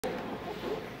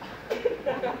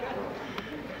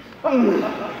A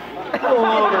little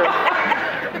over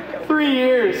 3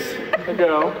 years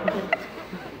ago.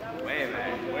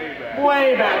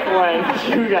 Way back when.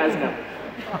 You guys know.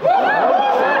 Okay,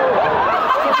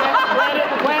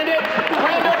 land it.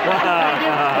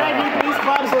 Thank you. Please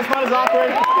clap so it's not as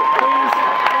awkward. Please.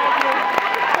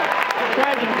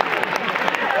 Thank you.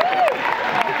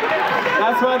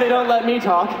 That's why they don't let me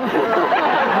talk.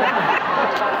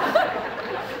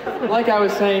 Like I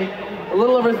was saying, a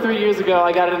little over 3 years ago,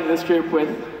 I got into this group with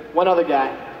one other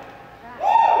guy.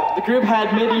 The group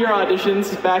had mid-year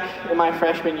auditions back in my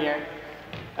freshman year,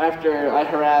 after I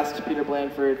harassed Peter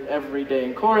Blandford every day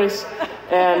in chorus,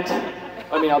 and,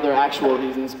 other actual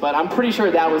reasons, but I'm pretty sure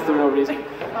that was the real reason.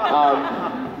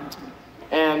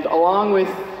 And along with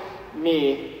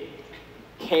me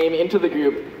came into the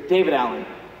group David Allen.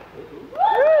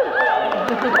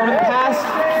 Over the past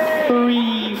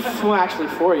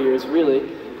 4 years,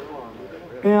 really.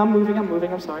 Yeah, I'm moving,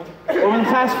 I'm sorry. Over the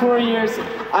past 4 years,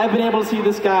 I've been able to see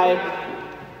this guy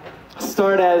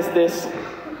start as this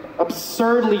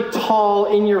absurdly tall,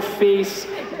 in-your-face,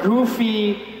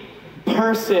 goofy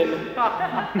person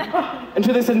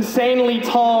into this insanely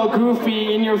tall,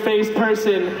 goofy, in-your-face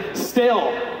person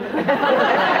still.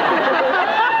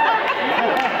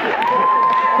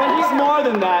 But he's more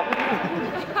than that,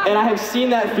 and I have seen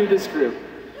that through this group.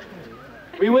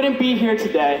 We wouldn't be here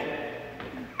today,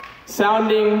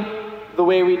 sounding the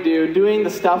way we do, doing the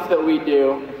stuff that we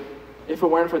do, if it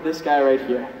weren't for this guy right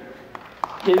here.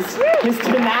 His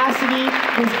tenacity,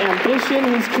 his ambition,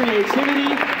 his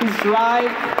creativity, his drive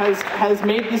has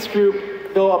made this group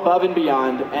go above and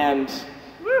beyond, and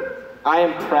I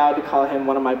am proud to call him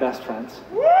one of my best friends.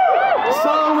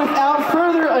 So without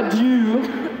further ado,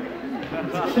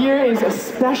 here is a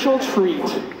special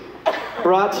treat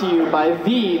brought to you by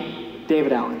the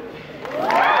David Allen.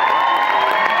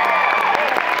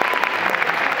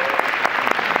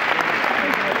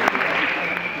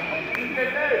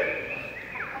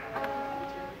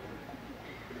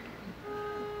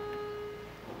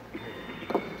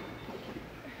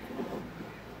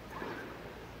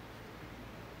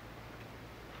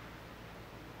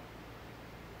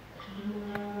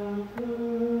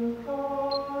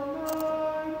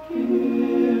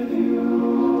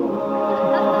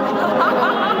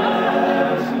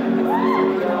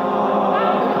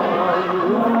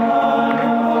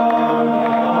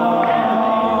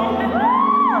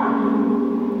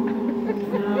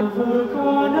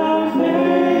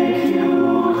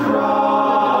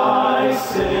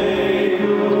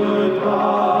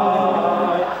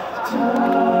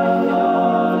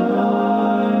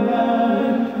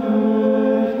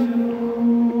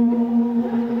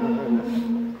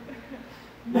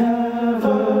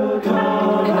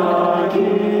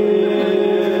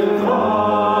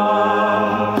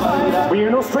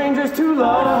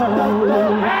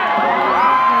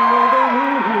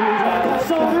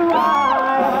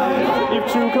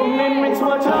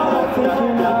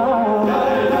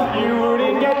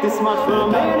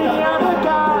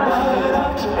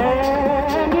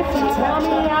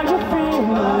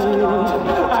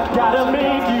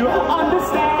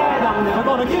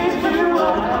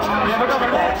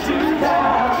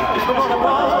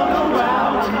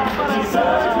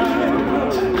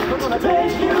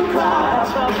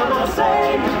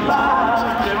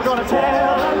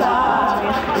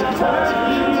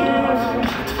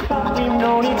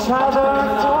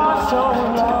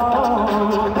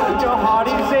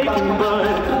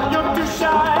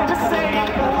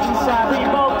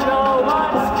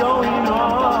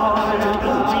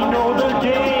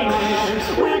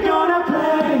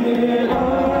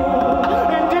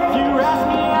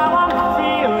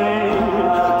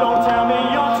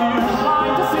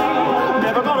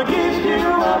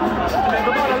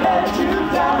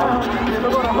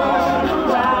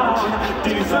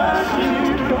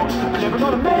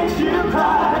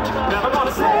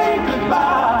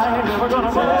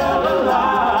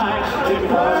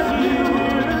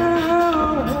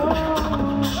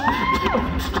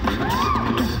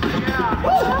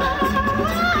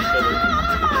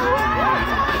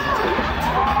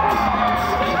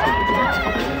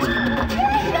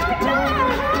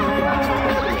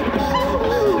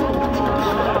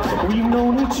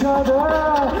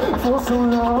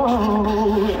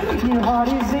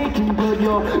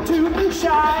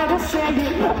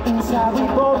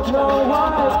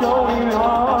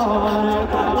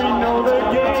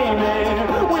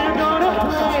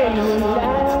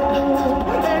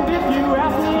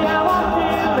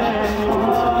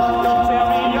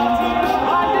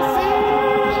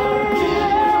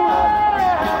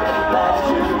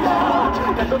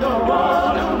 We're gonna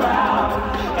run around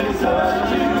and desert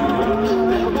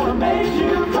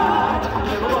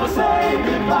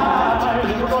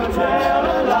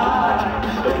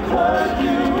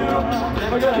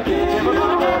give, never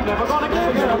gonna give up, never gonna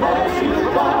give up,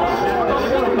 never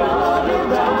gonna give up.